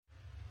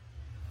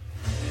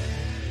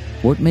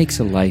What makes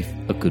a life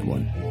a good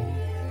one?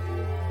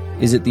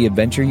 Is it the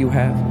adventure you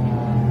have?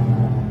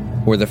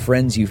 Or the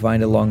friends you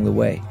find along the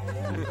way?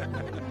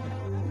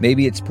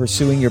 Maybe it's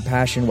pursuing your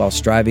passion while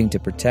striving to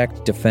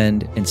protect,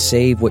 defend, and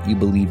save what you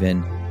believe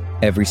in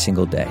every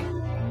single day.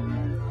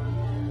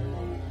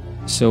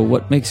 So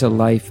what makes a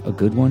life a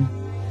good one?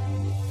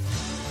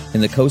 In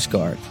the Coast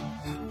Guard,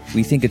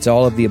 we think it's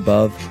all of the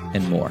above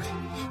and more.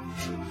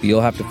 But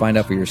you'll have to find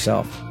out for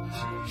yourself.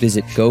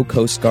 Visit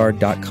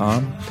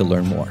gocoastguard.com to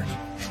learn more.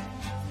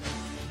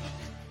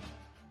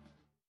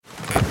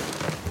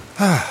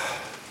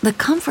 The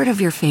comfort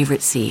of your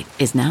favorite seat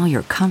is now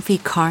your comfy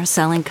car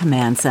selling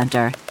command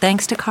center,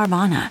 thanks to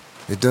Carvana.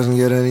 It doesn't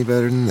get any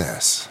better than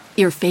this.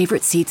 Your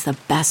favorite seat's the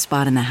best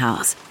spot in the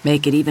house.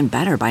 Make it even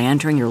better by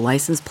entering your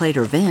license plate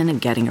or VIN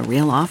and getting a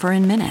real offer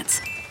in minutes.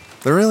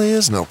 There really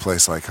is no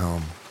place like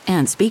home.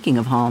 And speaking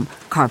of home,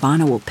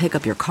 Carvana will pick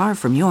up your car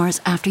from yours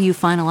after you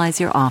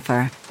finalize your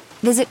offer.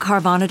 Visit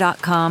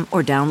Carvana.com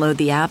or download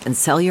the app and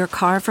sell your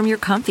car from your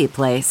comfy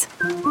place.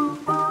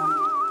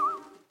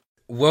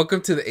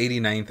 Welcome to the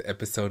 89th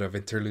episode of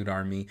Interlude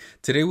Army.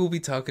 Today we'll be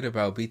talking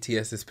about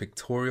BTS's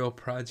pictorial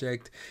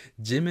project,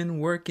 Jimin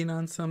working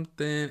on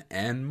something,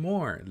 and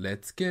more.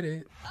 Let's get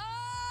it.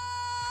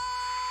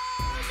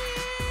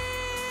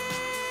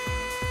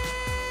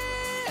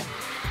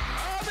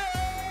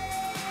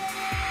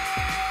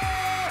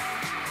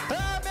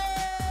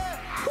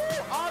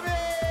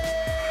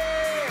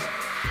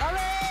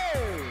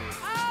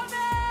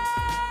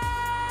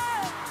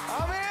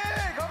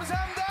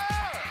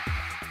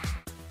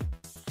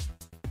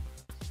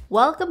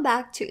 Welcome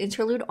back to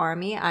Interlude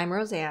Army. I'm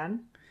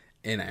Roseanne.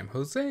 And I'm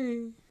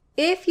Jose.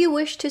 If you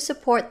wish to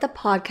support the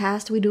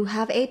podcast, we do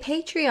have a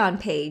Patreon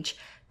page,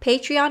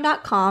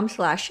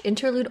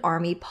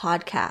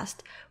 patreon.com/interludearmypodcast.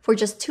 For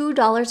just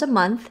 $2 a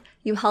month,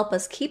 you help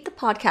us keep the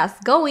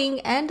podcast going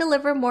and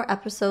deliver more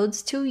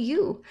episodes to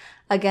you.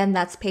 Again,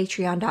 that's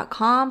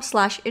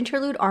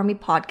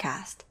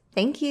patreon.com/interludearmypodcast.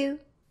 Thank you.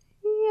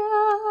 Yeah.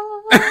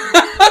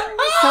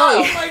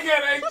 Oh my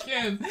god, I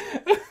can't.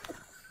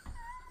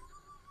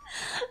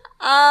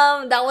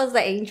 That was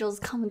the angels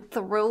coming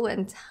through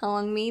and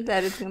telling me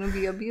that it's going to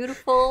be a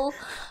beautiful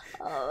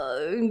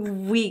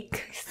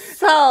week.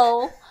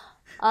 So,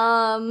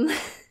 Jose,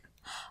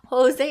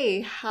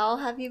 how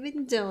have you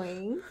been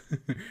doing?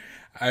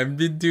 I've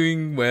been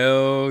doing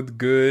well,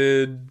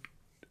 good,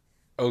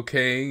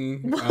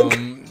 okay.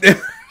 Wait,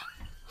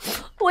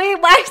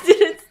 why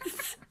did it...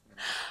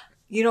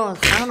 You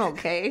don't sound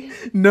okay.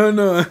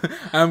 No,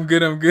 I'm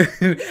good.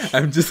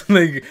 I'm just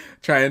like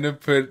trying to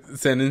put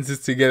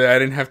sentences together. I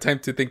didn't have time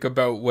to think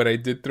about what I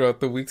did throughout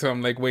the week. So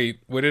I'm like,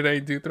 wait, what did I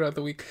do throughout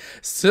the week?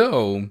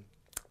 So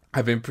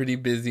I've been pretty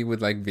busy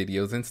with like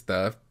videos and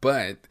stuff,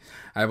 but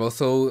I've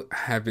also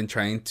have been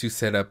trying to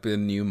set up a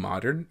new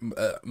modern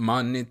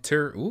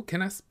monitor. Ooh,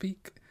 can I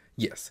speak?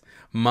 Yes.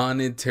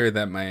 Monitor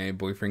that my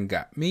boyfriend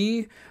got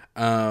me.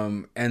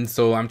 And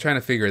so I'm trying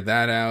to figure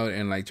that out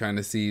and like trying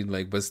to see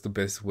like what's the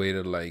best way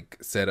to like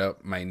set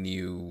up my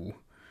new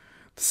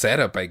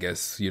setup, I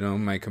guess, you know,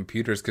 my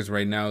computers, because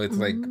right now it's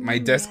like my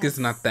desk is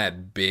not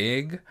that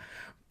big,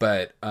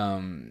 but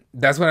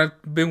that's what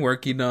I've been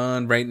working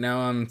on. Right now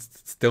I'm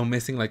still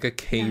missing like a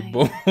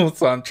cable. Nice.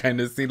 So I'm trying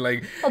to see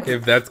like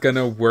if that's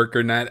gonna work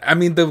or not. I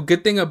mean, the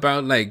good thing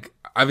about like,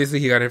 obviously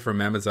he got it from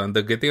Amazon.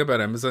 The good thing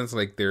about Amazon is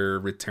like their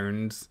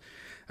returns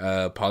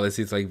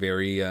policy is like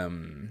very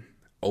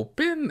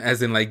open,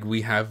 as in like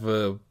we have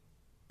a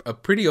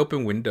pretty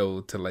open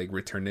window to like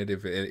return it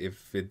if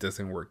it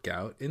doesn't work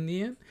out in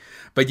the end.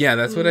 But yeah,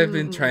 that's what I've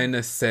been trying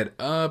to set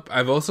up.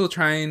 I've also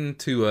trying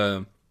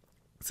to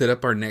set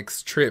up our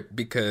next trip,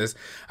 because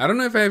I don't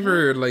know if I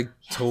ever like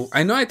told,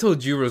 I know I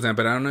told you, Roseanne,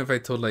 but I don't know if I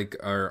told like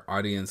our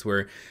audience,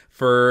 where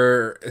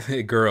for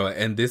a girl,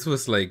 and this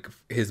was like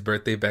his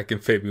birthday back in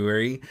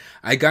February,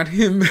 I got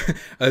him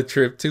a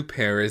trip to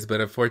Paris,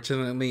 but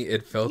unfortunately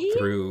it fell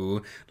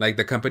through. Like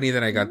the company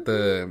that I got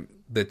the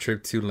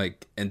trip to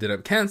like ended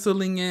up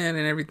canceling it and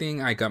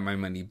everything. I got my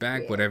money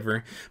back,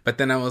 whatever. But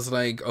then I was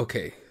like,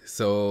 okay,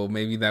 so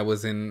maybe that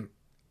wasn't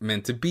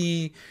meant to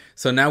be.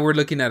 So now we're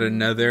looking at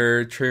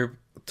another trip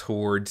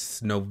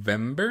towards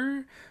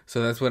November.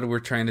 So that's what we're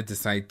trying to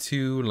decide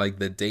too, like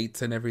the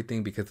dates and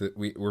everything, because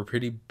we're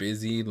pretty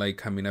busy like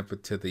coming up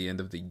to the end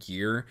of the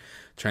year,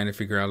 trying to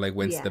figure out like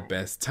when's the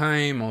best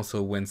time,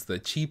 also when's the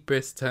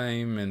cheapest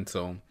time. And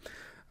so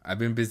I've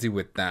been busy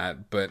with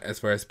that. But as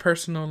far as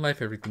personal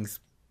life, everything's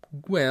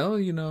well,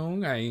 you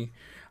know, I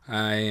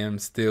am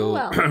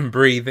still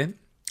breathing.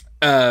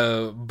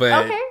 But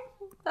okay,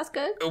 that's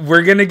good.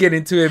 We're gonna get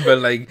into it, but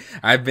like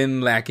I've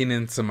been lacking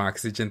in some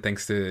oxygen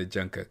thanks to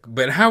Jungkook.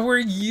 But how are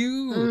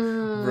you,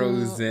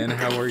 Roseanne?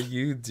 How are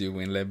you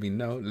doing? Let me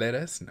know. Let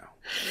us know.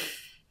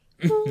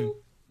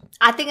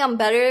 I think I'm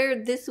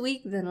better this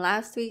week than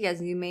last week.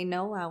 As you may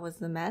know, I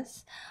was a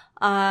mess.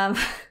 I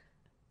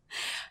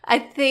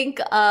think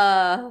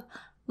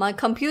my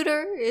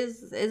computer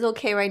is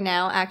okay right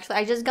now. Actually,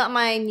 I just got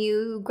my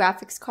new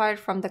graphics card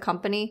from the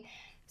company,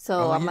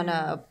 so I'm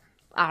gonna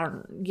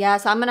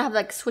So I'm gonna have to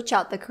like switch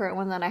out the current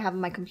one that I have on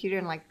my computer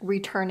and like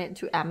return it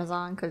to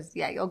Amazon because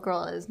your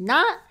girl is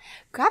not.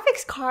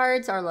 Graphics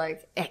cards are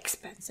like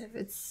expensive.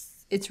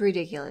 It's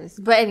ridiculous.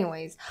 But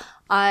anyways,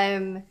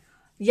 I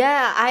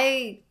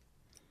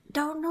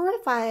don't know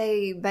if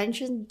I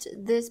mentioned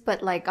this,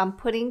 but like I'm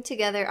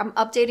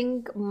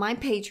updating my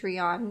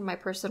Patreon, my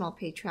personal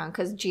Patreon,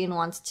 because Gene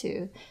wants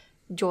to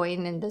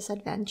join in this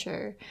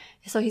adventure.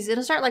 So he's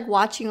gonna start like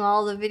watching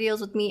all the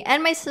videos with me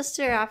and my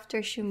sister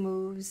after she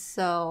moves.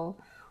 So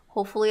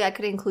hopefully I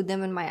could include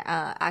them in my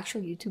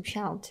actual YouTube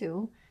channel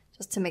too,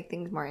 just to make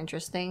things more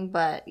interesting.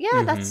 But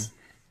yeah, that's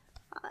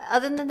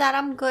other than that,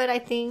 I'm good, I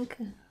think.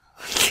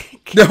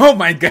 Oh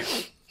my god.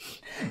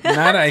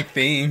 Not I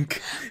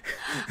think.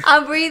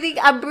 I'm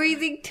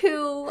breathing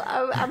too.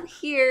 I'm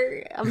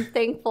here. I'm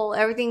thankful.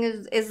 Everything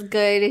is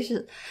good. It's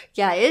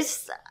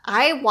just,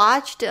 I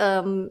watched,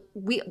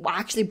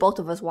 both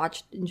of us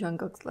watched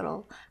Jungkook's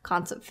little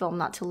concept film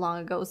not too long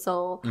ago.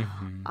 So,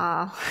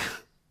 I'm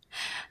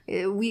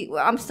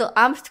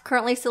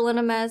currently still in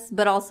a mess,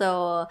 but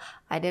also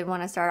I did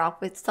want to start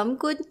off with some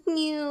good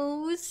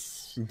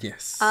news.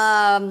 Yes.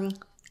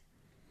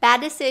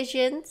 Bad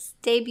Decisions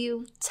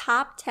debut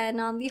top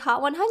 10 on the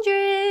Hot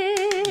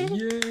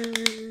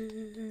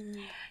 100.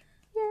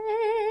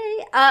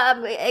 Yay!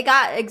 It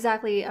got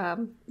exactly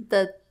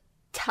the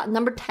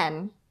number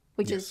 10,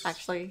 which is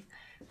actually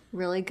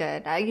really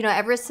good.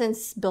 Ever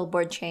since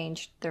Billboard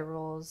changed their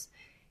rules,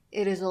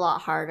 it is a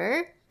lot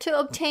harder to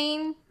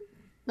obtain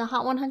the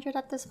Hot 100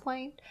 at this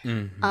point.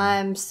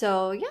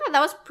 So yeah, that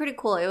was pretty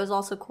cool. It was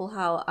also cool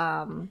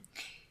how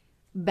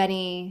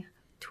Benny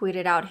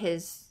tweeted out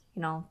his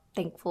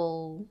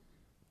thankfulness.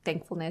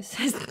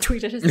 His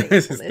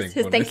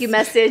thank you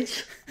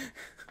message.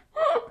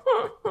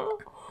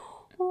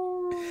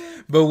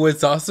 But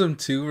what's awesome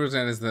too,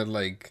 Roseanne, is that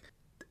like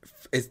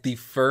it's the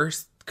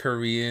first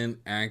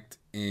Korean act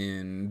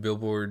in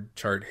Billboard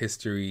chart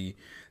history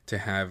to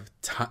have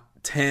top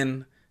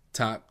 10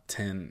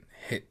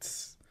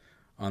 hits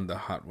on the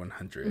Hot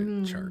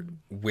 100 chart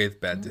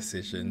with Bad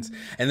Decisions.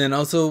 And then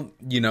also,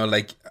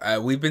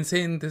 we've been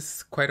saying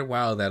this quite a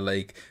while that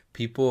like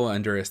people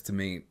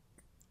underestimate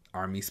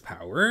ARMY's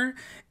power,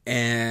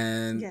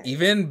 and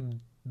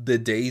even the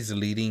days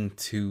leading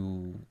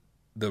to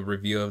the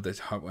review of the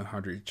Hot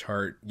 100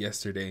 chart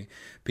yesterday,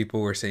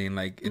 people were saying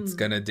like it's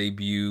gonna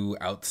debut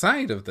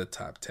outside of the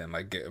top 10.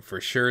 Like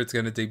for sure it's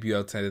gonna debut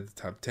outside of the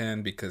top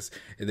 10 because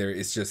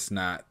it's just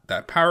not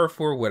that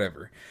powerful,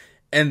 whatever.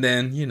 And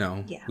then,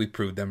 we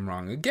proved them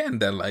wrong again.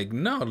 That like,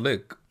 no,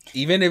 look,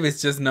 even if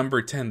it's just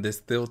number 10, there's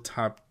still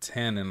top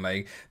 10. And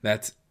like,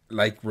 that's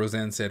like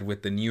Roseanne said,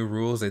 with the new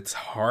rules, it's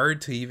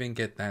hard to even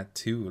get that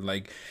too.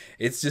 Like,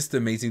 it's just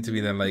amazing to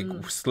me that like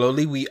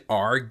slowly we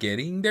are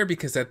getting there,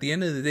 because at the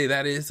end of the day,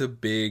 that is a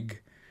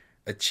big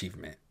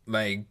achievement.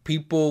 Like,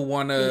 people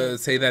want to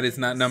say that it's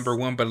not number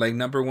one, but like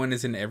number one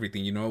isn't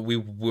everything. We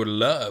would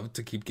love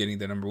to keep getting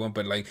the number one,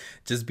 but like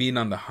just being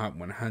on the Hot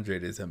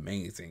 100 is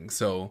amazing.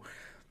 So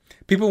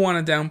people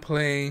want to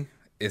downplay.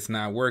 It's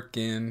not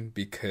working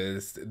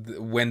because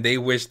when they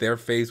wish their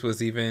face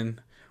was even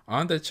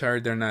on the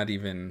chart, they're not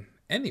even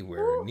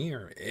anywhere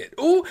near it.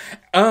 But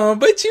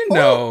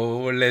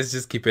let's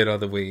just keep it all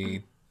the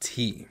way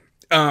T.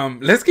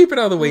 Let's keep it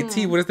all the way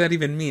T. What does that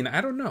even mean?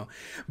 I don't know.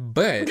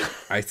 But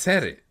I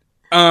said it.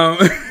 Oh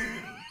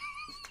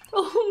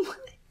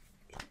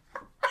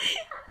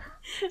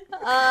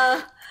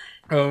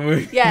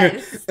my.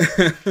 Yes.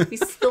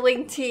 He's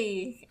spilling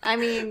tea. I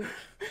mean,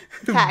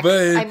 facts.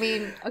 But,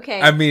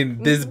 okay.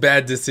 This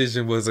bad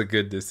decision was a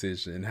good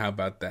decision. How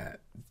about that?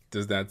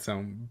 Does that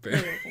sound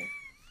better?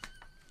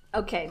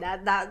 Okay,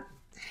 that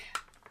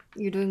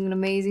you're doing an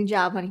amazing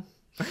job, honey.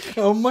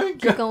 Oh my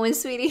god. Keep going,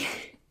 sweetie.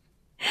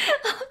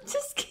 I'm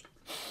just kidding.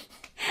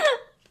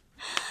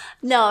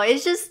 No,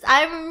 it's just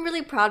I'm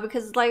really proud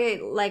because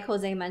like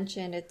Jose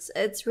mentioned,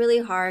 it's really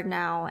hard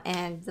now,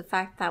 and the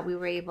fact that we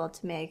were able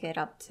to make it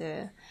up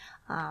to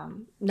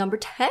number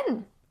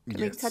 10,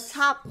 like the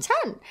top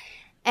 10.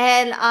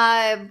 And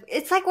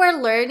it's like we're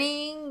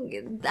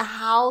learning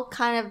how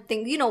kind of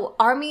thing,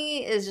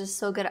 ARMY is just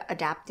so good at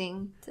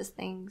adapting to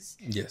things.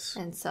 Yes.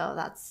 And so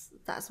that's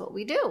what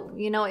we do.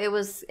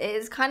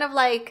 It's kind of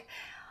like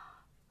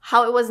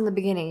how it was in the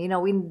beginning.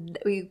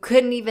 We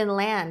couldn't even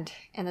land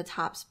in the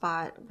top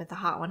spot with the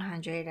Hot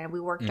 100, and we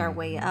worked our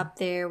way up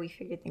there. We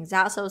figured things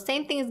out. So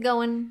same thing is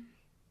going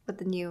with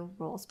the new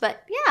rules.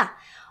 But yeah,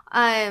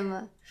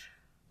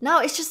 no,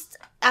 it's just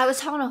I was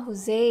talking to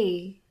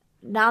Jose.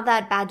 Now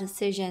that Bad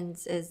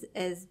Decisions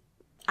is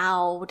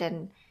out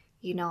and,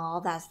 all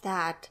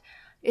that,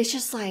 it's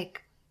just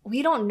like,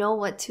 we don't know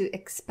what to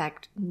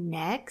expect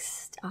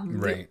next.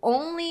 Right. The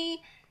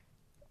only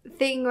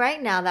thing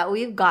right now that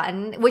we've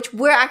gotten, which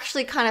we're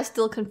actually kind of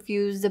still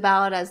confused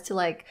about as to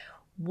like,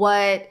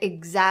 what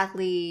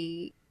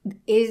exactly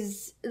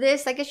is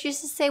this? I guess you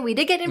should say we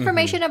did get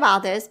information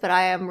about this, but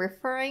I am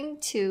referring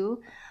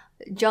to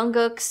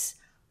Jungkook's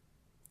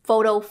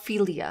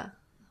photophilia,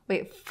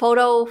 Wait,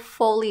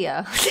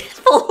 photofolia.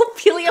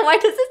 Photophilia, why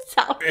does it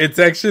sound? It's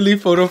actually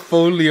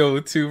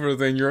photofolio too,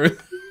 Roseanne. You're...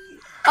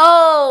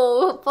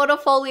 Oh,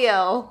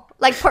 photofolio.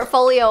 Like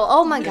portfolio.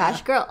 Oh my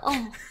gosh, girl.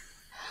 Oh.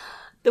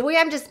 The way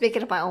I'm just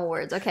making up my own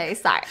words. Okay,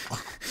 sorry.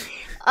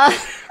 Oh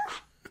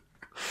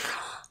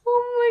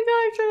my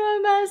gosh, I'm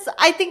a mess.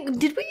 I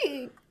think,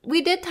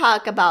 we did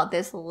talk about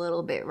this a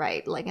little bit,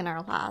 right? Like in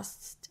our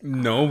last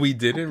No, we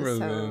didn't,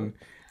 Roseanne.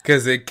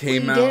 Because it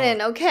came out. We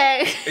didn't,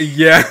 okay.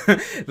 Yeah.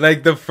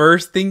 Like the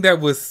first thing that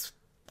was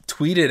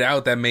tweeted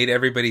out that made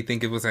everybody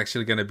think it was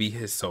actually going to be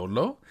his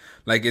solo.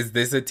 Like, is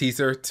this a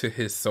teaser to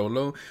his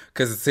solo?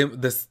 Because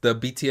the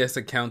BTS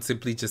account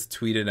simply just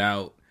tweeted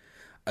out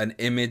an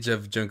image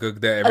of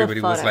Jungkook that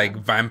everybody was like,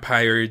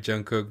 vampire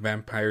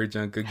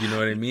Jungkook, you know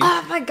what I mean?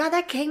 Oh my god,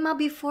 that came out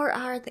before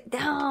our thing.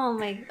 Oh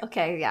my,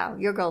 okay, yeah,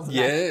 your girl's a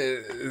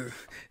mess. Yeah.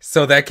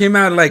 So that came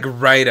out like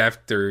right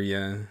after,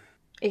 yeah.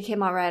 It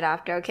came out right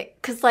after, okay.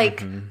 Because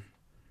like,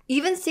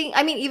 even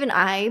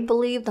I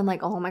believed, I'm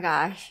like, oh my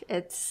gosh,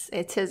 it's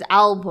his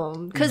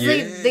album. Because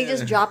they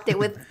just dropped it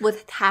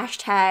with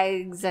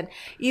hashtags. And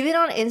even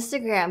on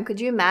Instagram,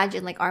 could you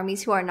imagine like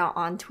armies who are not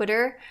on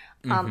Twitter?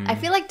 I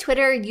feel like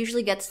Twitter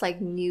usually gets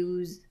like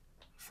news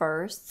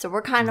first, so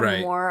we're kind of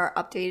more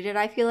updated.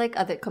 I feel like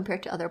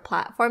compared to other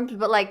platforms,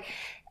 but like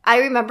I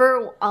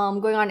remember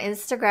going on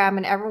Instagram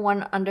and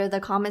everyone under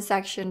the comment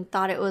section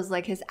thought it was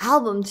like his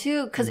album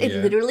too, because it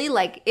literally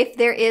like if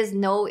there is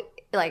no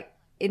like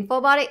info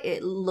about it,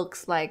 it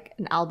looks like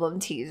an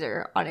album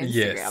teaser on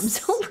Instagram.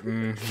 Yes.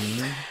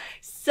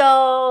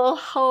 So,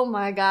 oh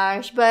my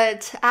gosh.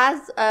 But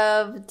as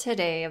of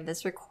today of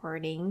this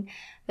recording,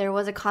 there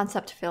was a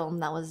concept film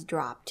that was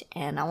dropped.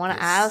 And I want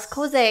to ask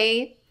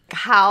Jose,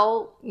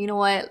 how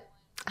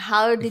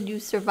did you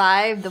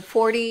survive the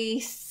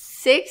 48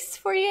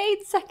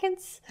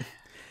 seconds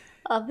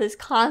of this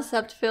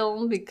concept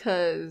film?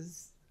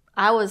 Because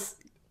I was,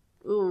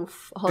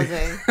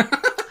 Jose.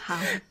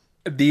 How?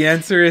 The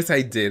answer is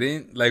I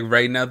didn't. Like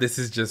right now, this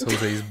is just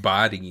Jose's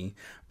body.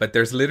 But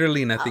there's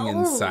literally nothing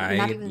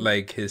inside,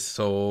 like his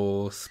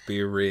soul,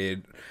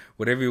 spirit,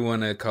 whatever you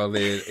want to call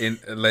it.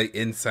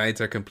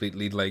 Insides are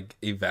completely like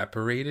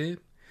evaporated.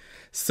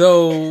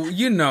 So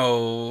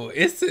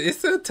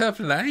it's a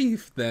tough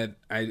life that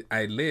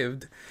I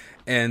lived,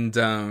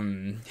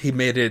 and he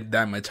made it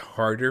that much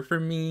harder for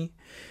me.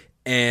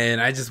 And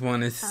I just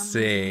want to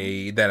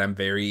say that I'm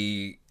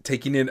very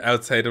taking it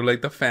outside of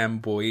like the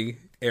fanboy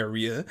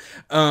area.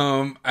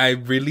 I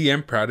really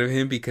am proud of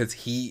him because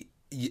he.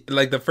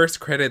 Like the first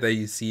credit that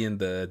you see in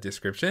the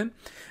description,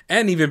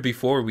 and even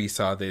before we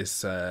saw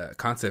this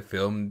concept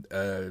film,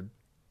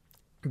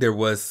 there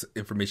was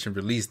information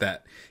released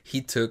that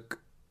he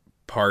took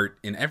part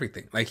in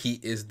everything. Like he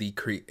is the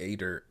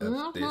creator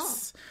of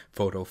this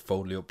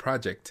photofolio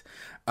project,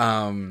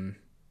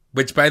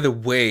 which, by the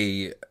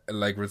way,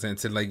 like Roseanne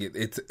said, like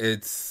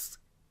it's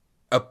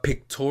a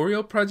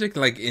pictorial project,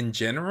 like in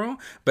general,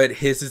 but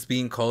his is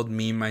being called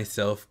Me,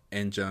 Myself,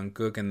 and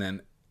Jungkook, and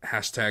then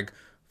hashtag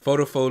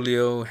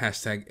Photofolio,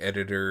 hashtag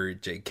editor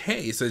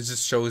JK. So it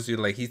just shows you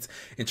like he's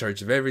in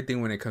charge of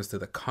everything when it comes to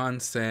the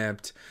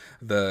concept,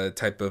 the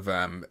type of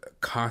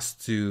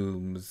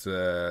costumes,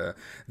 the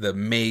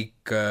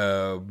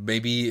makeup,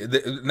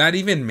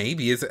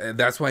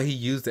 that's why he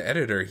used the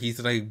editor. He's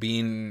like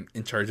being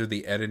in charge of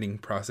the editing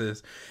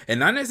process, and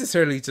not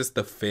necessarily just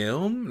the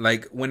film.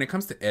 Like when it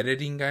comes to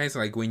editing, guys,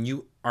 like when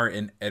you are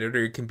an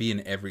editor, it can be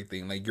in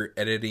everything. Like you're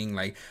editing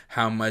like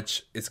how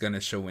much it's going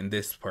to show in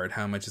this part,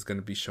 how much is going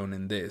to be shown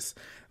in this,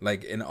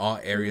 like in all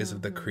areas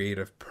of the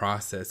creative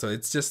process. So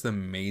it's just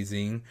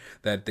amazing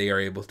that they are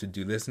able to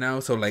do this now.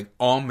 So like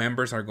all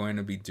members are going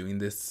to be doing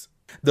this.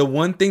 The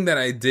one thing that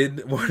I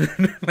did,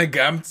 like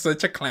I'm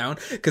such a clown,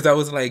 because I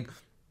was like,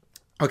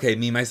 okay,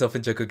 Me, Myself,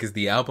 and Jungkook is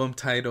the album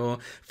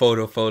title.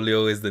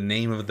 Photofolio is the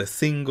name of the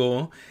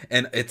single.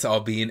 And it's all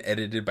being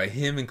edited by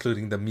him,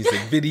 including the music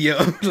video.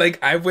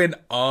 Like, I went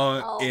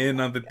all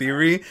in on the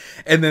theory.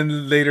 And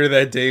then later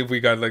that day, we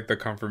got, like, the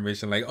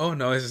confirmation. Like, oh,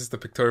 no, it's just a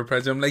pictorial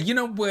project. I'm like, you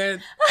know what?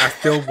 I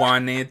still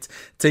want it.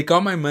 Take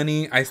all my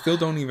money. I still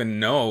don't even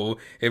know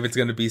if it's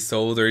going to be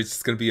sold or it's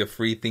just going to be a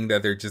free thing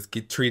that they're just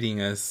treating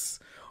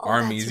us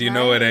armies. You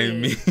know what I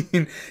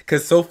mean?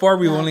 Because so far,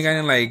 we've only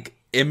gotten, like,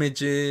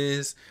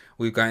 images.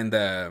 We've gotten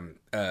the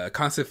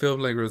concept film,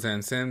 like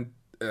Roseanne said,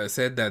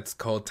 that's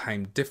called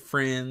Time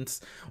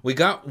Difference. We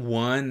got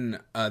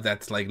one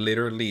that's like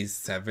literally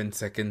 7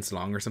 seconds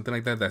long or something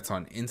like that. That's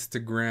on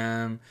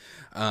Instagram.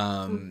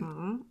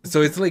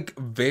 So it's like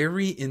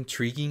very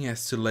intriguing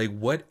as to like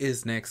what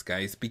is next,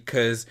 guys,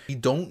 because we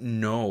don't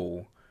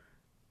know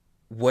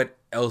what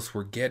else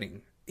we're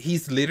getting.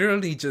 He's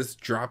literally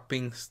just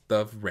dropping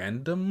stuff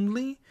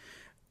randomly.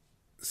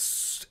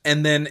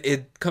 And then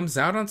it comes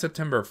out on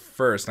September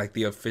 1st, like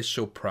the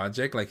official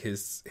project, like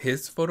his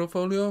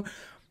photofolio.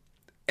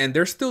 And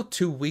there's still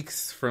 2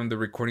 weeks from the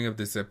recording of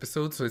this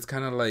episode. So it's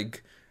kind of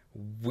like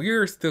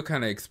we're still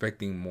kind of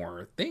expecting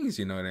more things,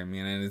 you know what I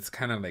mean? And it's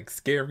kind of like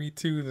scary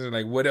too. They're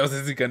like, what else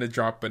is he going to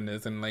drop in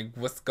this? And like,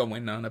 what's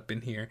going on up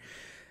in here?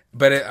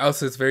 But it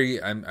also, it's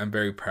very, I'm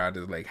very proud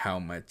of like how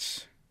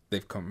much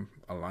they've come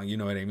along. You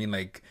know what I mean?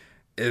 Like,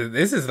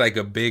 this is like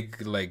a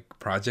big like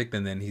project,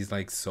 and then he's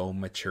like so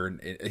mature.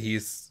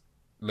 He's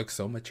looks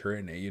so mature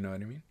in it. You know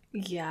what I mean?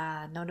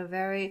 Yeah, no, the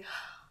very.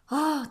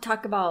 Oh,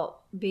 talk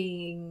about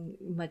being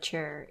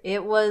mature.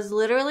 It was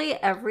literally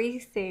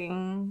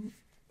everything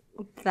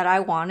that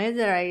I wanted.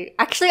 I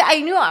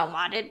knew I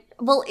wanted.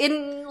 Well,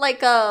 in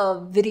like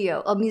a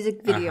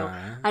music video.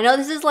 I know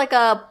this is like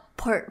a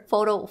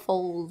portfolio.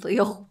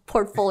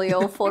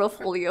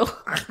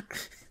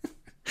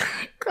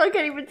 I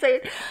can't even say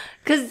it.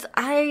 Because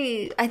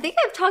I think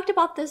I've talked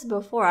about this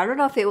before. I don't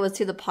know if it was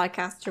to the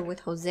podcast or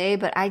with Jose,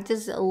 but I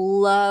just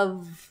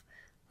love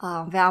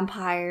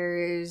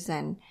vampires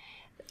and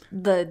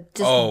the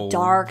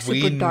just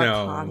super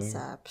dark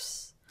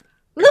concepts.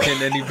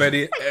 Can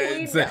anybody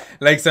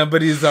like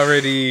somebody's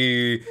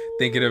already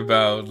thinking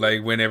about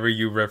like whenever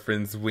you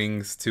reference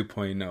Wings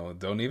 2.0,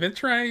 don't even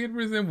try it.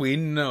 We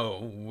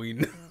know.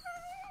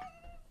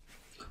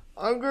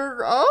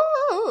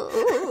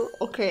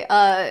 Okay.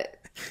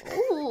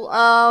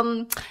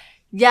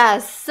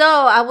 Yes. So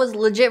I was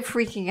legit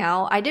freaking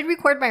out. I did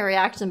record my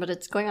reaction, but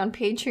it's going on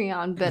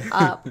Patreon. But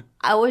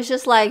I was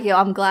just like, yo,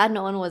 I'm glad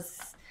no one was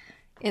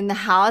in the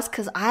house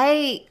because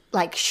I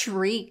like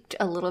shrieked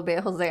a little bit,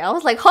 Jose. I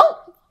was like, who?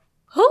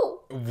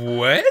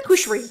 What? Who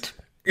shrieked?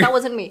 That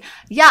wasn't me.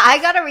 Yeah, I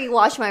gotta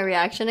rewatch my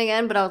reaction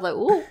again, but I was like,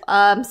 ooh.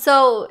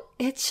 So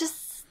it's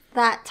just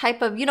that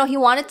type of, he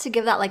wanted to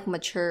give that like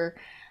mature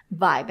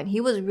vibe, and he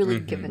was really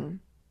given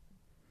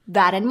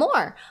that and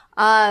more.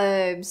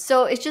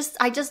 So it's just,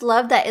 I just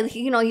love that,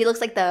 he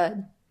looks like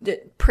the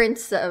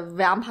prince of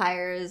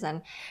vampires,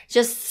 and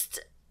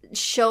just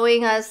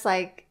showing us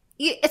like,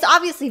 it's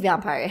obviously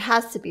vampire. It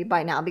has to be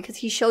by now because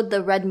he showed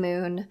the red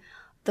moon.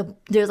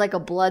 There's like a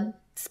blood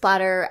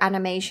splatter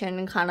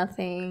animation kind of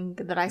thing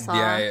that I saw.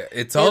 Yeah,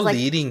 it's all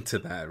leading to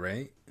that,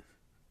 right?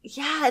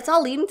 Yeah, it's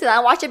all leading to that.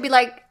 I watch it be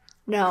like,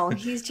 no,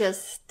 he's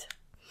just...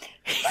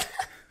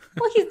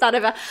 Well, he's not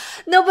about...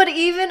 No, but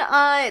even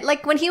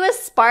like when he was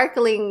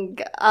sparkling,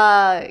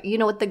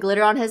 with the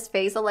glitter on his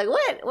face, I'm like,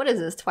 what is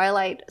this,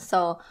 Twilight?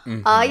 So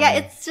yeah,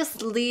 it's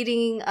just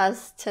leading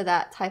us to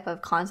that type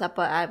of concept,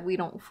 but we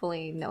don't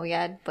fully know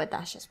yet, but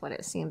that's just what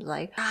it seems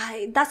like.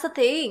 That's the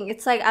thing.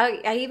 It's like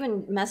I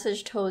even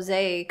messaged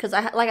Jose because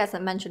like I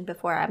mentioned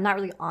before, I'm not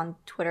really on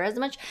Twitter as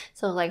much,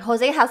 so like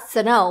Jose has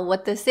to know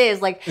what this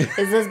is. Like,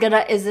 is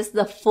this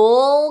the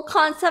full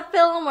concept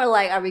film, or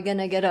like are we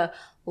gonna get a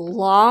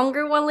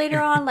longer one later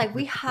on? Like,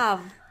 we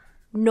have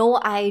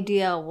no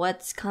idea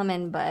what's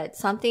coming, but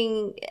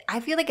something,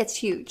 I feel like it's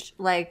huge.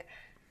 Like,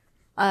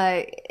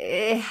 I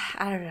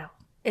don't know.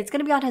 It's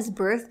gonna be on his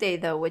birthday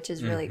though, which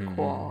is really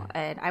cool.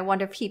 And I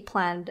wonder if he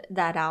planned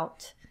that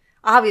out.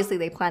 Obviously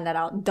they planned that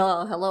out.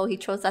 Duh. Hello, he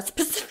chose that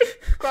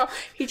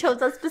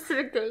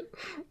specific day.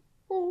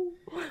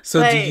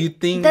 So but do you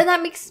think then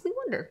that makes me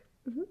wonder.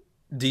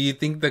 Do you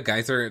think the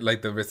guys are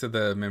like the rest of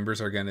the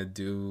members are gonna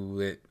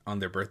do it on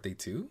their birthday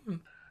too?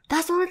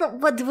 That's what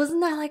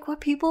wasn't that like what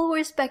people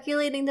were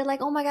speculating? They're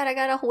like, oh my god, I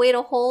gotta wait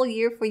a whole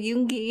year for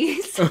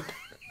Yoongi's.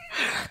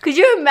 Could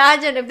you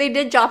imagine if they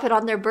did drop it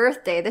on their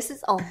birthday? This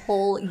is a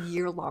whole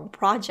year-long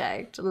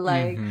project.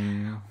 Like,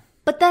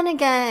 but then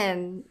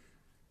again,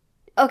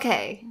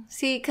 okay,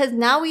 see, because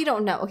now we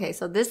don't know. Okay,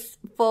 so this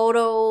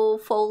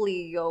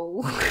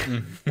folio.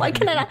 Why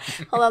can I not?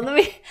 Hold on,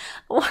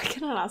 why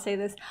can I not say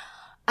this?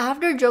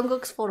 After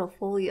Jungkook's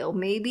photofolio,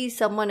 maybe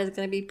someone is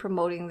going to be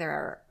promoting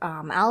their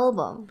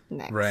album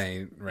next.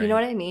 Right. You know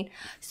what I mean?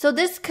 So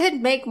this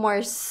could make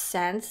more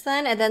sense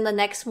then. And then the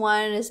next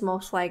one is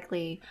most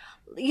likely,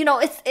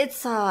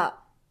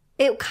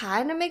 it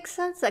kind of makes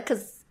sense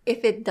because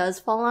if it does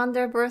fall on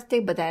their birthday,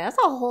 but then that's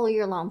a whole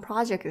year-long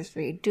project is for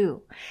you to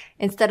do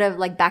instead of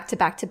like back to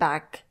back to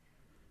back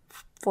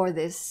for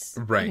this,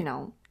 thing.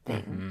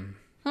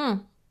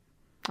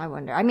 I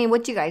wonder. I mean,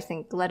 what do you guys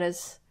think? Let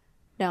us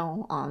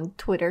know on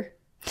Twitter.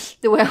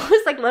 The way I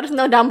was like, let us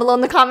know down below in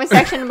the comment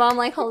section. But I'm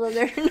like, hold on,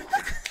 there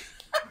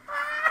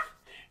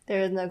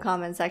is no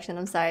comment section.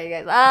 I'm sorry,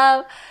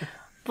 guys.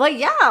 But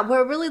yeah,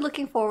 we're really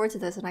looking forward to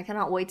this, and I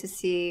cannot wait to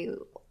see,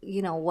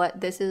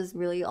 what this is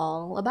really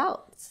all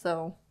about.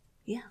 So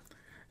yeah.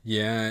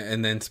 Yeah,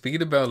 and then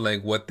speaking about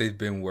like what they've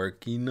been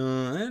working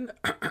on,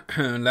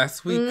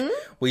 last week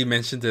we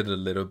mentioned it a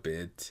little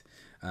bit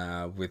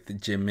with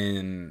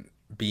Jimin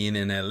being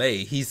in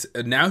LA. He's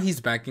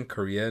back in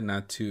Korea.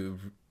 Not too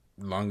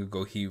long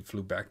ago he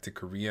flew back to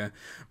Korea,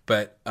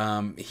 but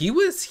he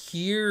was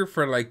here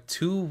for like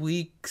 2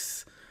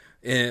 weeks.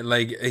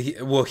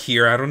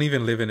 Here I don't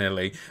even live in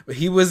LA, but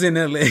he was in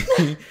LA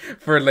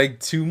for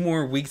like 2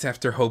 more weeks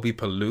after Hobie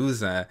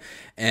Palooza,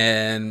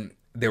 and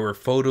there were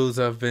photos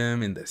of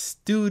him in the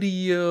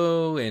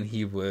studio, and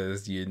he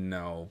was,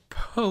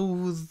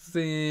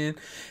 posing,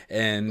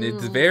 and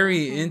it's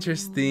very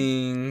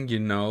interesting,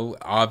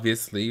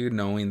 obviously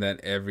knowing that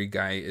every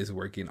guy is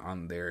working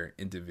on their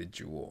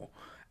individual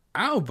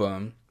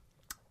album.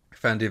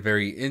 found it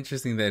very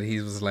interesting that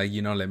he was like,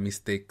 you know, let me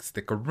stick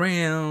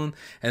around.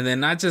 And then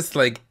not just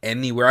like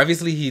anywhere.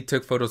 Obviously, he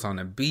took photos on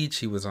a beach.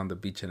 He was on the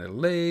beach in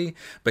LA.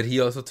 But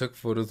he also took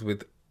photos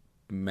with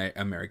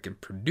American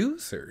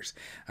producers.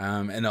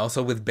 And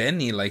also with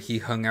Benny. Like, he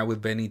hung out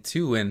with Benny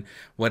too. And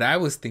what I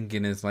was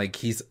thinking is like,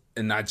 he's,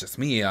 and not just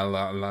me, a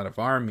lot of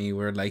Army,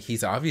 where like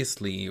he's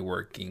obviously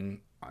working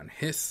on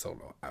his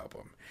solo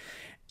album.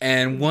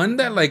 And one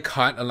that like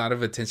caught a lot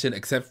of attention,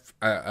 except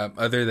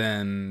other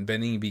than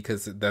Benny,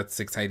 because that's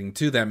exciting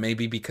too, that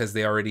maybe because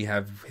they already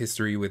have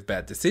history with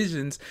Bad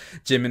Decisions,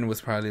 Jimin was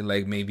probably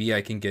like, maybe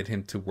I can get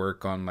him to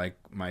work on like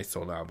my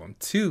solo album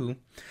too.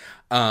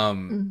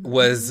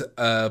 Was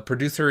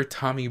producer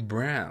Tommy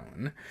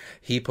Brown.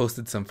 He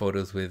posted some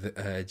photos with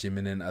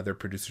Jimin and other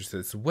producers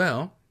as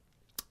well.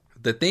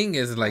 The thing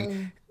is, like,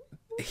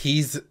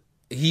 he's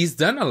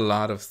done a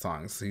lot of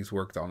songs. He's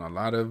worked on a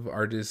lot of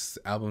artists'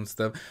 album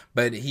stuff,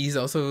 but he's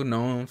also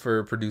known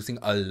for producing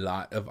a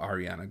lot of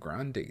Ariana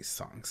Grande's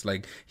songs.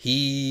 Like,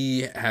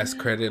 he has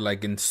credit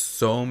like in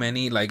so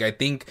many, like I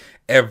think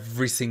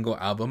every single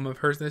album of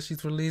hers that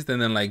she's released,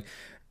 and then like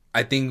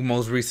I think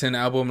most recent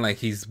album, like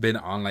he's been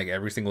on like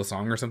every single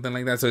song or something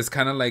like that. So it's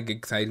kind of like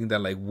exciting that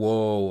like,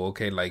 whoa,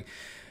 okay, like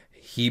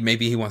he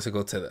wants to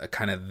go to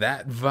kind of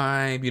that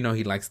vibe. You know,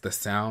 he likes the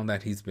sound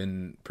that he's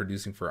been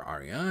producing for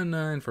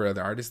Ariana and for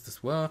other artists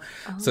as well.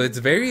 Oh, so it's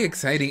very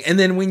exciting. And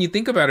then when you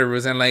think about it,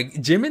 Roseanne, like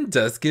Jimin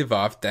does give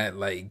off that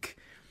like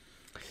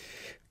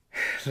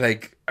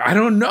I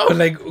don't know,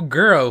 like,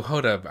 girl,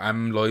 hold up,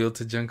 I'm loyal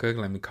to Jungkook,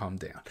 let me calm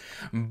down.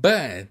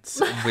 But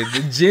with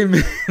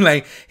Jimin,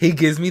 like, he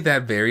gives me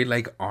that very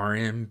like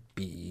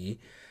R&B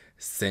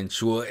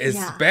sensual,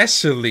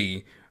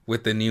 especially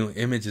with the new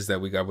images that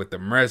we got with the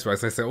merch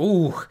box. I said,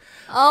 ooh.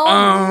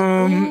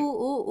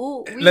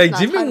 Like,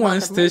 Jimin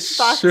wants to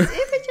show.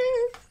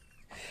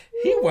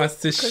 He wants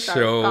to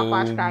show a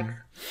lot in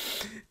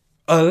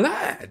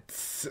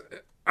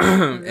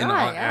all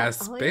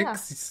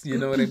aspects. You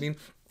know what I mean?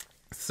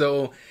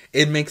 So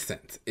it makes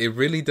sense. It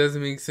really does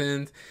make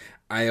sense.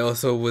 I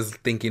also was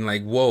thinking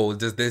like, whoa,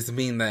 does this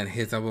mean that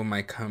his album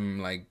might come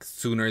like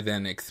sooner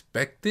than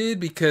expected?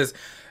 Because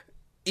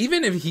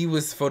even if he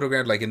was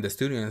photographed like in the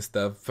studio and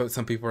stuff,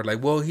 some people are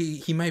like, well,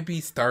 he might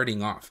be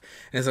starting off.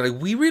 And it's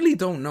like, we really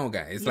don't know,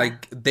 guys. Yeah.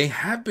 Like, they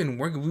have been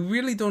working. We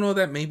really don't know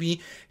that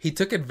maybe he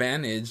took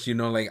advantage, you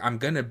know, like, I'm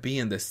going to be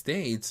in the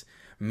States.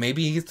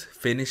 Maybe he's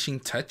finishing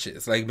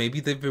touches. Like,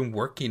 maybe they've been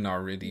working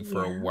already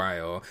for a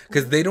while.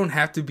 Because they don't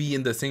have to be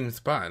in the same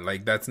spot.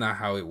 Like, that's not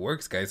how it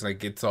works, guys.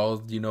 Like, it's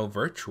all, you know,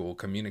 virtual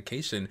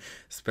communication.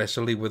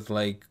 Especially with,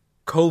 like,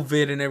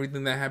 COVID and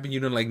everything that happened. You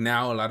know, like,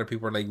 now a lot of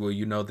people are like, well,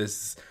 you know,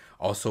 this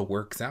also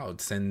works out.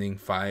 Sending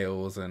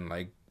files and,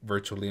 like,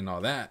 virtually and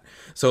all that.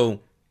 So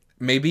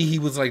maybe he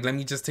was like, let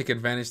me just take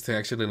advantage to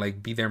actually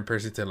like be there in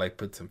person to like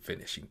put some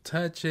finishing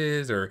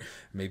touches, or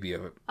maybe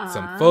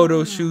some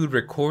photo shoot,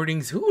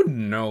 recordings. Who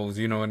knows?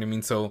 You know what I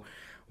mean? So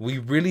we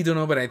really don't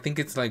know, but I think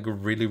it's like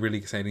really, really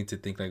exciting to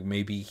think like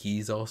maybe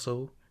he's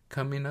also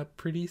coming up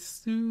pretty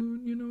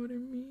soon. You know what I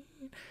mean?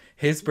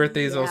 His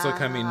birthday is also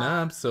coming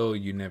up, so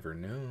you never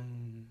know.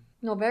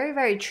 No, very,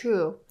 very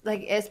true.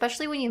 Like,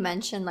 especially when you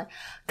mention like,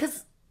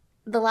 because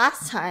the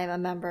last time I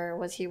remember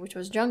was here, which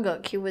was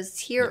Jungkook. He was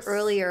here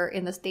earlier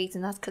in the States,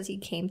 and that's because he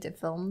came to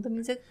film the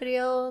music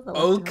video.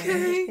 Music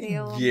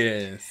video.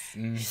 Yes.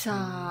 Mm-hmm.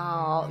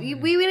 So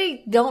we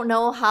really don't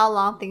know how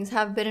long things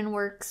have been in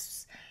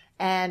works,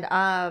 and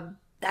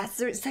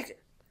it's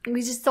like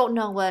we just don't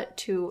know what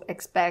to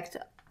expect.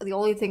 The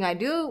only thing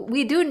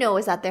we do know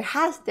is that there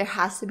has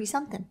to be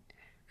something.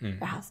 Mm-hmm.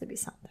 There has to be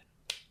something,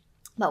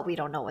 but we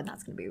don't know when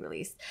that's going to be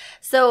released.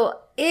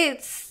 So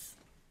it's.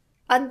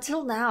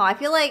 Until now, I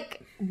feel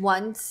like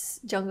once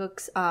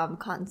Jungkook's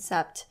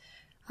concept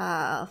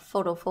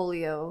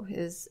photofolio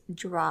is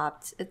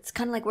dropped, it's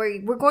kind of like we're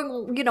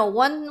going, you know,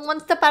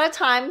 one step at a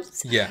time.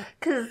 Yeah.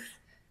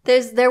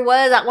 Because there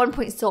was at one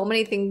point so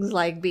many things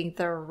like being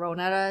thrown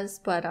at us,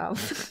 but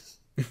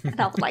and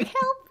I was like,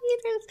 help me,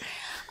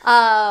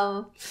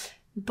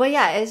 but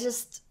yeah, it's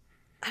just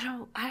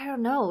I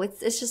don't know.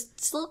 It's just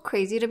still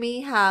crazy to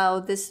me how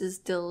this is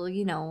still,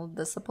 you know,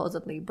 the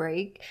supposedly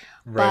break.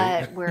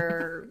 Right. But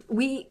for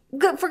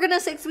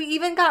goodness sakes, we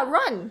even got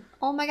Run.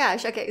 Oh my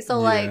gosh. Okay, so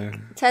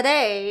like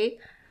today,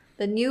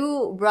 the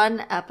new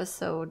Run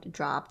episode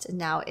dropped.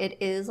 Now it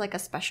is like a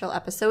special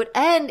episode,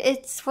 and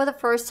it's for the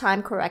first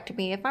time, correct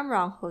me if I'm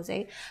wrong,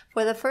 Jose,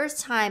 for the first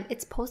time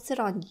it's posted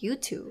on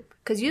YouTube.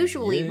 Because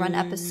usually Run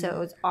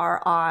episodes are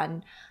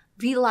on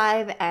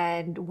VLive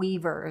and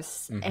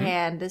Weverse,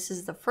 and this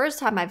is the first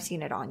time I've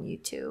seen it on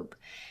YouTube,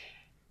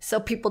 so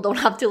people don't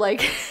have to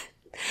like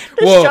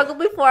struggle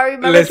before. I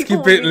remember let's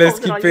keep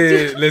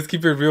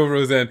it real,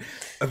 Roseanne.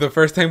 The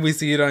first time we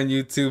see it on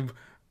YouTube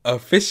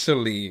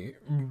officially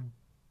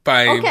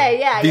by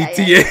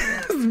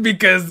BTS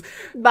because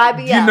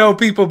you know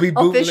people be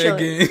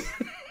bootlegging.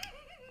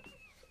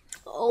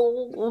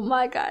 Oh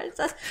my gosh.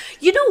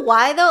 You know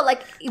why though?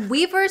 Like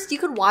Weverse, you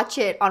could watch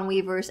it on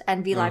Weverse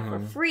and be live for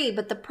free,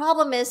 but the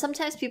problem is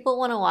sometimes people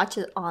want to watch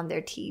it on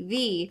their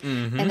TV,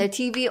 and their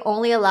TV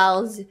only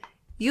allows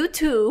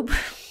YouTube.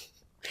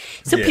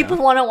 So people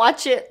want to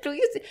watch it through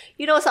YouTube.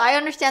 You know, so I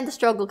understand the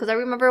struggle because I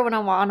remember when I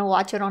want to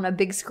watch it on a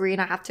big screen,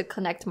 I have to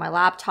connect my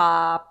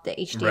laptop, the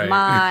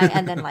HDMI,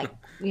 and then like,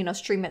 you know,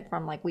 stream it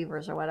from like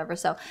Weverse or whatever.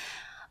 So,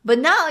 but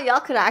now y'all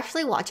could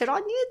actually watch it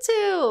on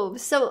YouTube.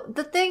 So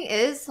the thing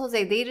is,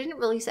 Jose, they didn't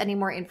release any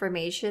more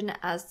information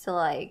as to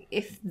like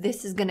if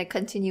this is going to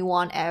continue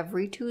on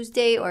every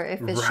Tuesday or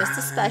if it's just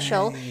a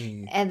special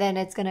and then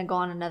it's going to go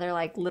on another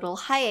like little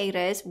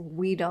hiatus.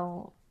 We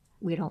don't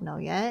know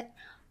yet.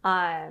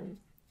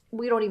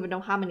 We don't even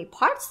know how many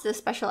parts this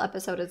special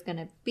episode is going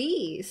to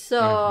be.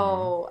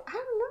 So, I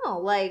don't know.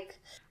 Like,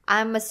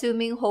 I'm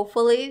assuming,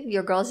 hopefully,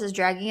 your girls is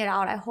dragging it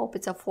out. I hope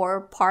it's a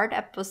 4-part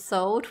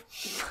episode.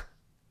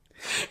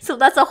 So,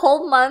 that's a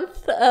whole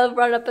month of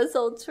run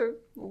episodes for,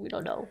 we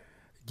don't know.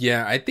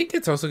 Yeah, I think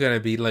it's also going to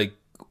be like,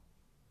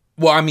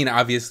 well, I mean,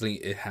 obviously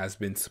it has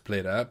been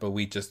split up, but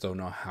we just don't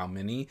know how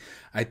many.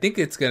 I think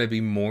it's going to be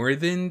more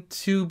than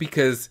 2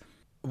 because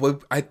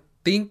I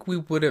think we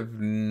would have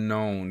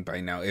known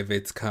by now if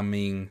it's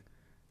coming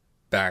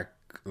back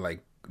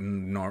like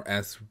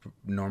as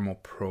normal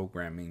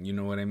programming. You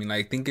know what I mean?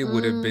 I think it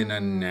would have been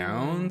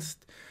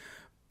announced,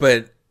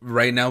 but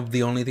right now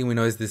the only thing we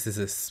know is this is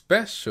a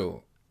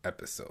special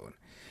episode,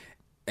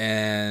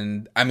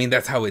 and I mean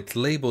that's how it's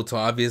labeled. So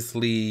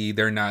obviously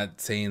they're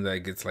not saying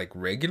like it's like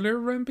regular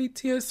Run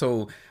BTS.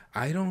 So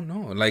I don't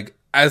know. Like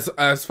as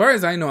far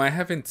as I know, I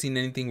haven't seen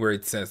anything where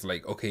it says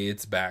like, okay,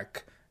 it's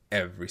back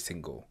every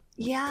single.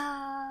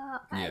 Yeah,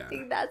 I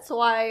think that's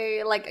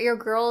why, like, your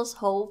girls'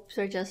 hopes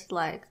are just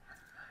like,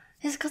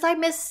 it's because I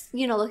miss,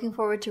 you know, looking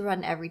forward to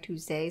Run every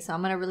Tuesday. So I'm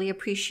going to really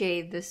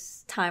appreciate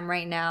this time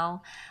right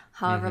now,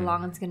 however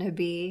long it's going to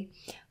be.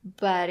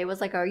 But it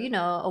was like a, you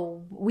know, a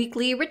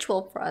weekly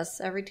ritual for us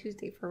every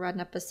Tuesday for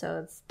Run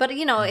episodes. But,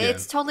 you know,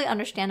 it's totally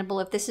understandable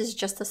if this is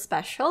just a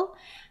special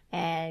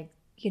and,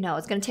 you know,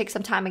 it's going to take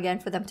some time again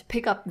for them to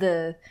pick up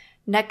the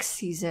next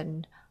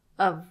season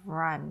of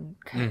Run.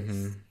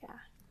 Because,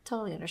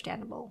 totally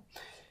understandable.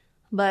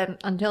 But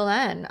until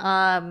then,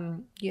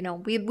 you know,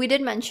 we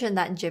did mention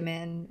that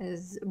Jimin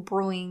is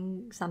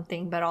brewing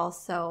something, but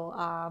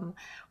also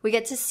we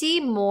get to see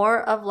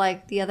more of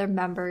like the other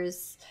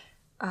members,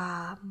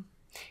 I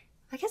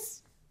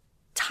guess,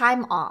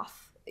 time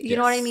off. You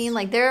know what I mean?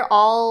 Like they're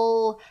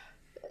all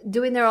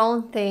doing their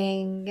own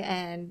thing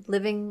and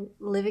living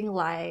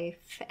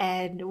life,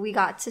 and we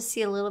got to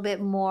see a little bit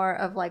more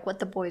of like what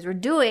the boys were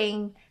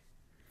doing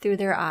through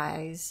their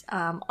eyes.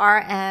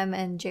 RM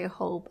and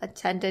J-Hope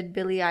attended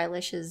Billie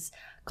Eilish's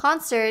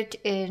concert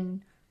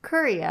in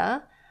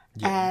Korea.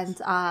 Yes.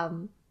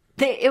 And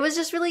it was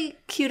just really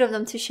cute of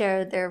them to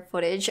share their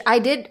footage. I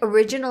did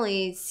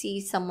originally see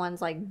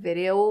someone's like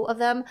video of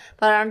them,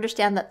 but I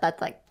understand that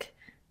that's like,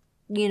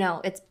 you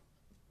know, it's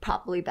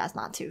probably best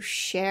not to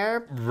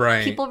share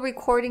people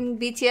recording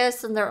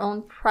BTS in their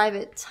own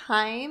private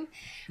time.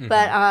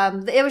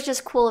 But it was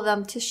just cool of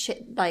them to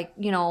like,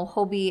 you know,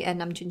 Hobie and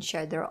Namjoon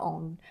shared their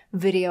own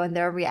video and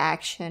their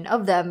reaction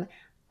of them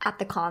at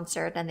the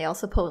concert, and they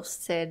also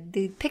posted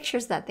the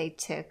pictures that they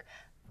took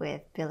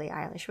with Billie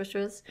Eilish, which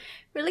was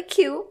really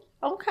cute.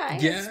 Okay,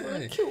 yeah,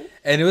 really cute.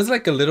 And it was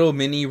like a little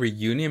mini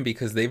reunion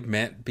because they've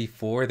met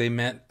before. They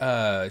met.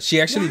 She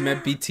actually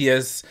met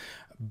BTS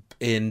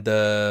in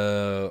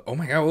the, oh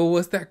my god, what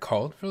was that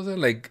called?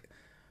 Like,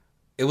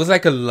 it was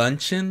like a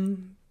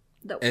luncheon,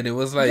 and it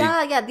was like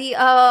the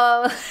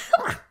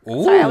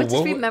sorry, I was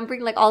just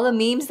remembering like all the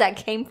memes that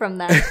came from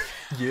that.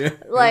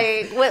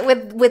 Like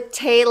with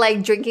Tay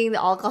like drinking the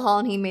alcohol,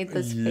 and he made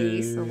this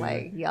face of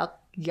like yuck.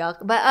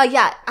 But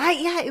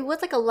it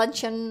was like a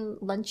luncheon.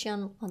 I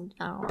don't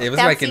know, it was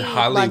like in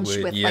Hollywood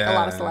with like a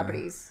lot of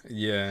celebrities.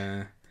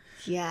 Yeah.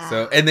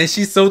 So, and then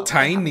she's so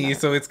tiny,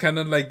 so it's kind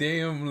of like,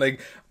 damn,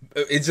 like,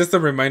 it's just a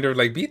reminder of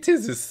like,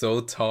 BTS is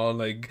so tall,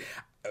 like,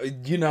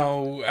 you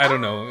know, I don't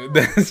know.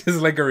 That's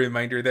just like a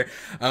reminder there.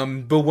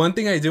 But one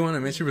thing I do want to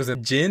mention was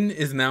that Jin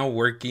is now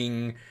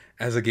working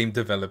as a game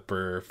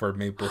developer for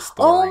Maple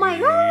Story. Oh my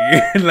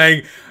god!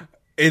 Like,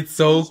 it's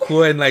so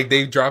cool, and like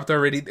they dropped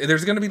already.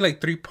 There's gonna be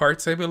like 3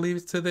 parts, I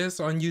believe, to this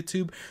on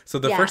YouTube. So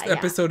the first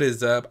episode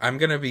is up. I'm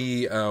gonna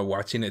be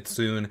watching it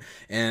soon,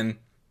 and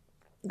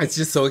it's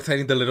just so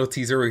exciting. The little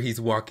teaser where he's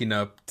walking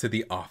up to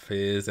the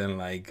office and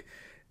like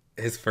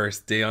his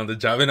first day on the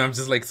job, and I'm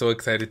just like so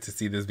excited to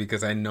see this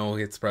because I know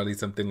it's probably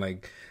something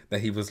like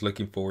that he was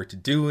looking forward to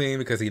doing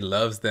because he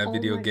loves that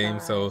video game.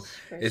 So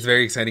it's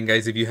very exciting,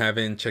 guys. If you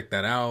haven't checked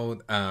that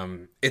out,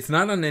 it's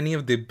not on any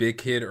of the Big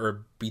Hit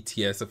or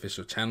BTS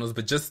official channels,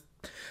 but just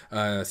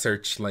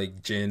search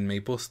like Jin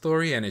Maple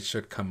Story and it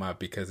should come up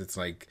because it's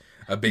like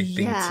a big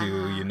thing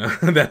too, you know,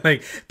 that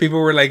like people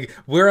were like,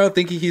 we're all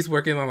thinking he's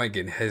working on like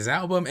his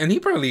album, and he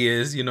probably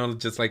is, you know,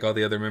 just like all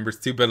the other members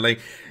too, but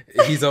like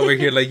he's over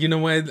here like, you know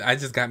what, I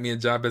just got me a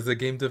job as a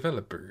game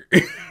developer.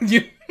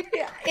 Yeah,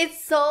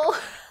 it's so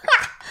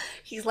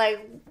he's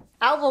like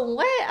Album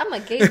what? I'm a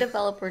game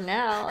developer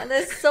now, and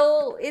it's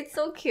so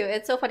cute.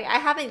 It's so funny. I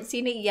haven't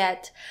seen it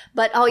yet,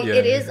 but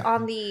it is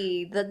on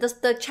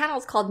the channel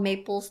is called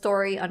Maple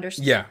Story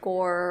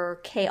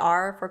 _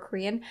 KR for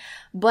Korean,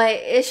 but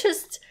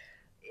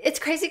it's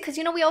crazy because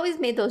we always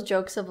made those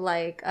jokes of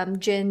like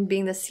Jin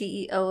being the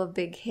CEO of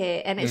Big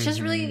Hit, and it's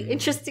just really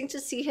interesting to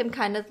see him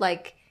kind of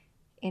like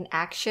in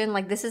action.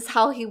 Like this is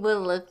how he would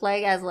look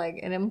like as like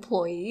an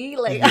employee,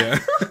 like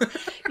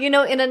in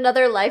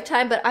another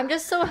lifetime. But I'm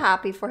just so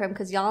happy for him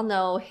because y'all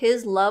know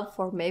his love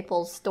for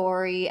Maple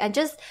Story and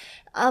just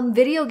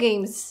video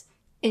games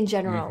in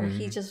general.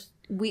 He just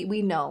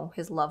we know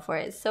his love for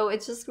it, so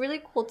it's just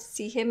really cool to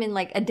see him in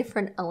like a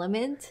different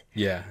element.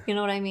 You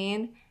know what I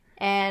mean?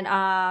 And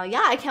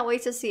I can't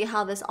wait to see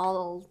how this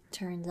all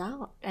turns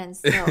out. And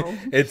so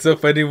it's so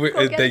funny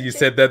that you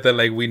said that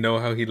like we know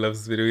how he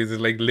loves videos.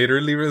 It's like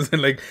literally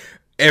like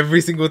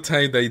every single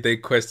time that they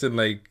question,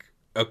 like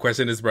a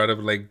question is brought up,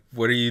 like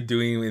what are you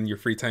doing in your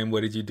free time?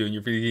 What did you do in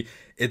your free time?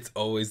 It's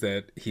always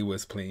that he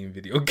was playing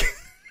video games.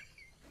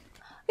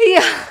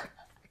 Yeah.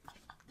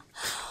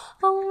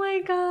 Oh my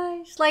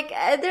gosh. Like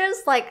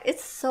there's like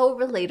it's so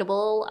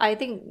relatable. I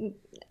think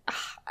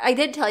I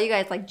did tell you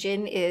guys like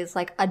Jin is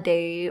like a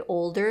day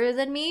older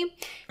than me.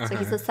 So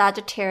he's a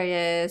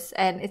Sagittarius,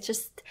 and it's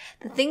just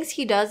the things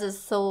he does is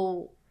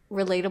so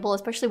relatable,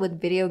 especially with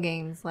video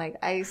games. Like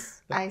I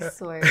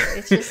swear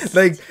it's just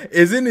like,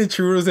 isn't it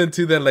true, Roseanne,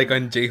 too, that like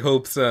on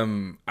J-Hope's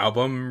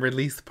album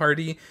release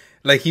party,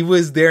 like he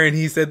was there and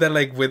he said that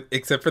like with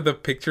except for the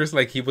pictures,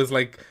 like he was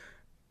like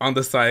on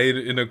the side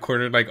in a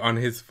corner like on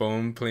his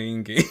phone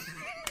playing games.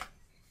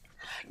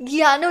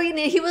 Yeah, no,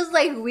 he was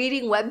like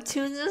reading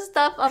webtoons and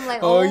stuff. I'm like,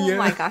 oh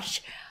my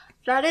gosh,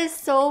 that is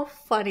so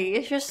funny.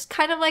 It's just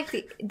kind of like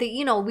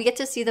the we get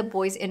to see the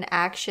boys in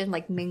action,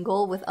 like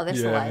mingle with other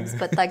celebs,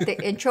 but like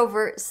the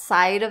introvert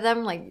side of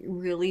them like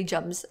really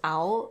jumps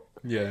out.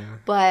 Yeah.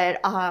 But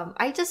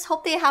I just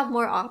hope they have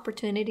more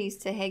opportunities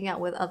to hang out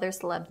with other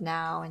celebs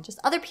now and just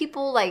other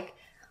people like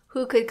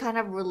who could kind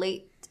of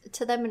relate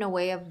to them in a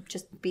way of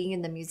just being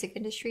in the music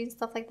industry and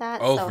stuff like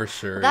that. Oh, so for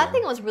sure. That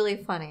thing was really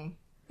funny.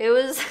 It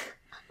was.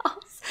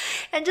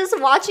 And just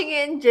watching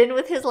it in Jin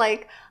with his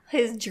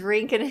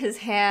drink in his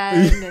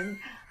hand, and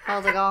I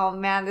was like, oh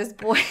man, this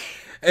boy.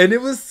 And it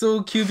was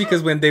so cute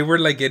because when they were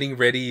like getting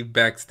ready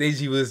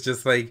backstage, he was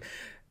just like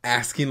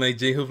asking like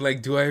J-Hope,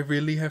 like, do I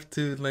really have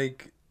to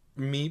like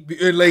meet?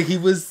 Like he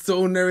was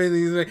so nervous.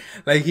 He's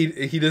like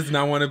he does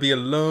not want to be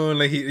alone.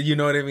 Like you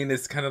know what I mean?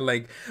 It's kind of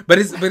like, but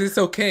it's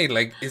okay.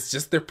 Like it's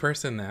just their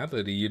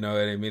personality. You know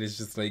what I mean? It's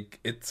just like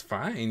it's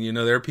fine.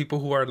 There are people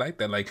who are like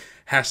that. Like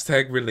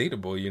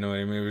 #relatable. You know what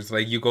I mean? It's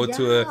like you go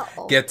to a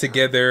get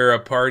together, a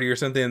party or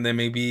something, and then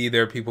maybe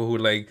there are people who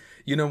like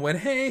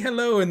hey,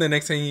 hello, and the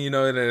next thing you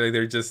know,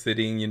 they're just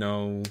sitting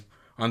on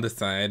the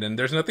side, and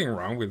there's nothing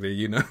wrong with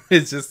it.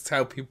 It's just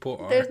how people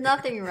are. There's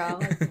nothing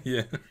wrong.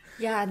 Yeah.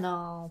 Yeah,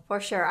 no, for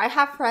sure. I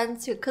have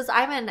friends who, because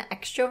I'm an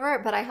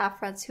extrovert, but I have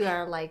friends who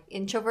are like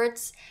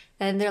introverts,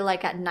 and they're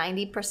like at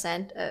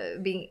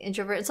 90% being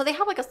introvert. So they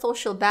have like a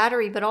social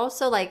battery, but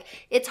also like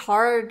it's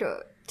hard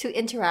to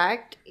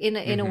interact in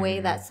a way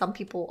that some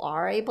people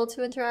are able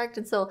to interact.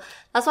 And so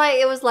that's why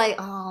it was like,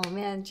 oh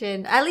man,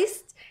 Jin, at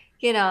least,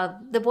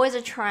 the boys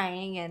are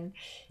trying, and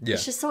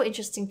it's just so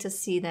interesting to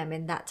see them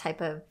in that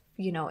type of,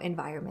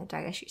 environment,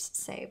 I guess you should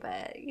say.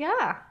 But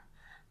yeah.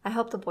 I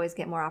hope the boys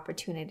get more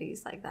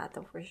opportunities like that,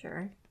 though, for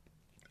sure.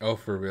 Oh,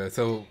 for real.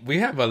 So we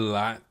have a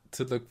lot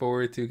to look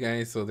forward to,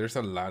 guys. So there's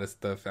a lot of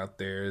stuff out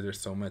there.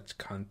 There's so much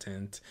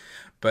content.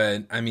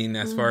 But, I mean,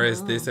 as far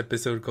as this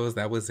episode goes,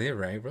 that was it,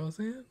 right,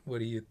 Roseanne? What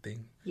do you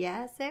think?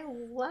 Yes, it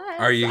was.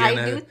 Are you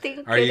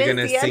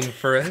gonna sing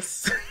for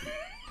us?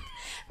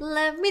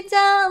 Let me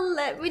down,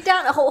 let me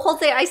down.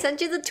 Jose, I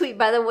sent you the tweet,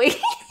 by the way.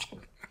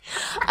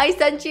 I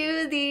sent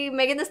you the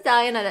Megan Thee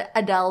Stallion and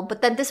Adele,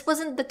 but then this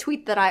wasn't the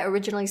tweet that I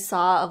originally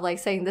saw of like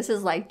saying this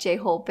is like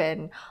J-Hope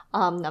and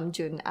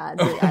Namjoon at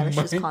Billie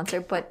Eilish's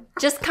concert, but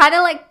just kind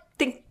of like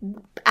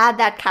add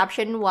that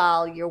caption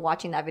while you're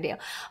watching that video.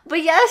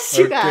 But yes,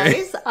 you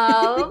guys,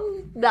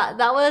 that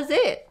was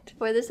it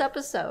for this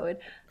episode.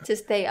 To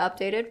stay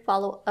updated,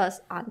 follow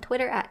us on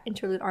Twitter at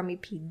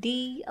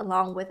InterludeArmyPD,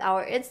 along with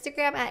our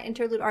Instagram at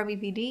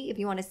InterludeArmyPD. If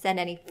you want to send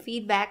any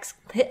feedbacks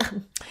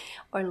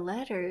or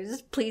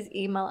letters, please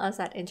email us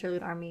at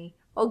interludearmy.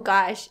 Oh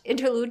gosh,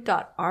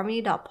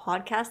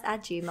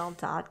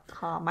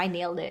 interlude.army.podcast@gmail.com. I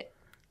nailed it.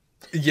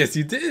 Yes,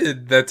 you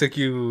did. That took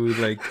you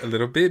like a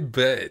little bit,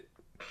 but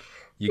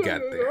you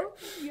got there.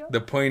 The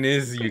point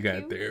is, you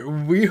got there.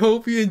 We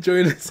hope you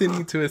enjoyed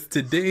listening to us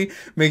today.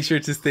 Make sure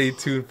to stay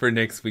tuned for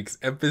next week's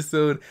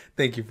episode.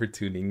 Thank you for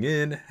tuning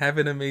in. Have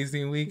an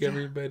amazing week,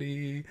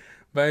 everybody.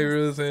 Bye,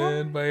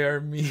 Roseanne. Bye,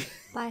 Army.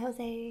 Bye,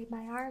 Jose.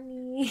 Bye,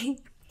 Army.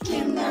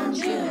 Kim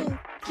Namjoon,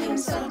 Kim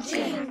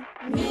Seokjin,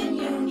 Min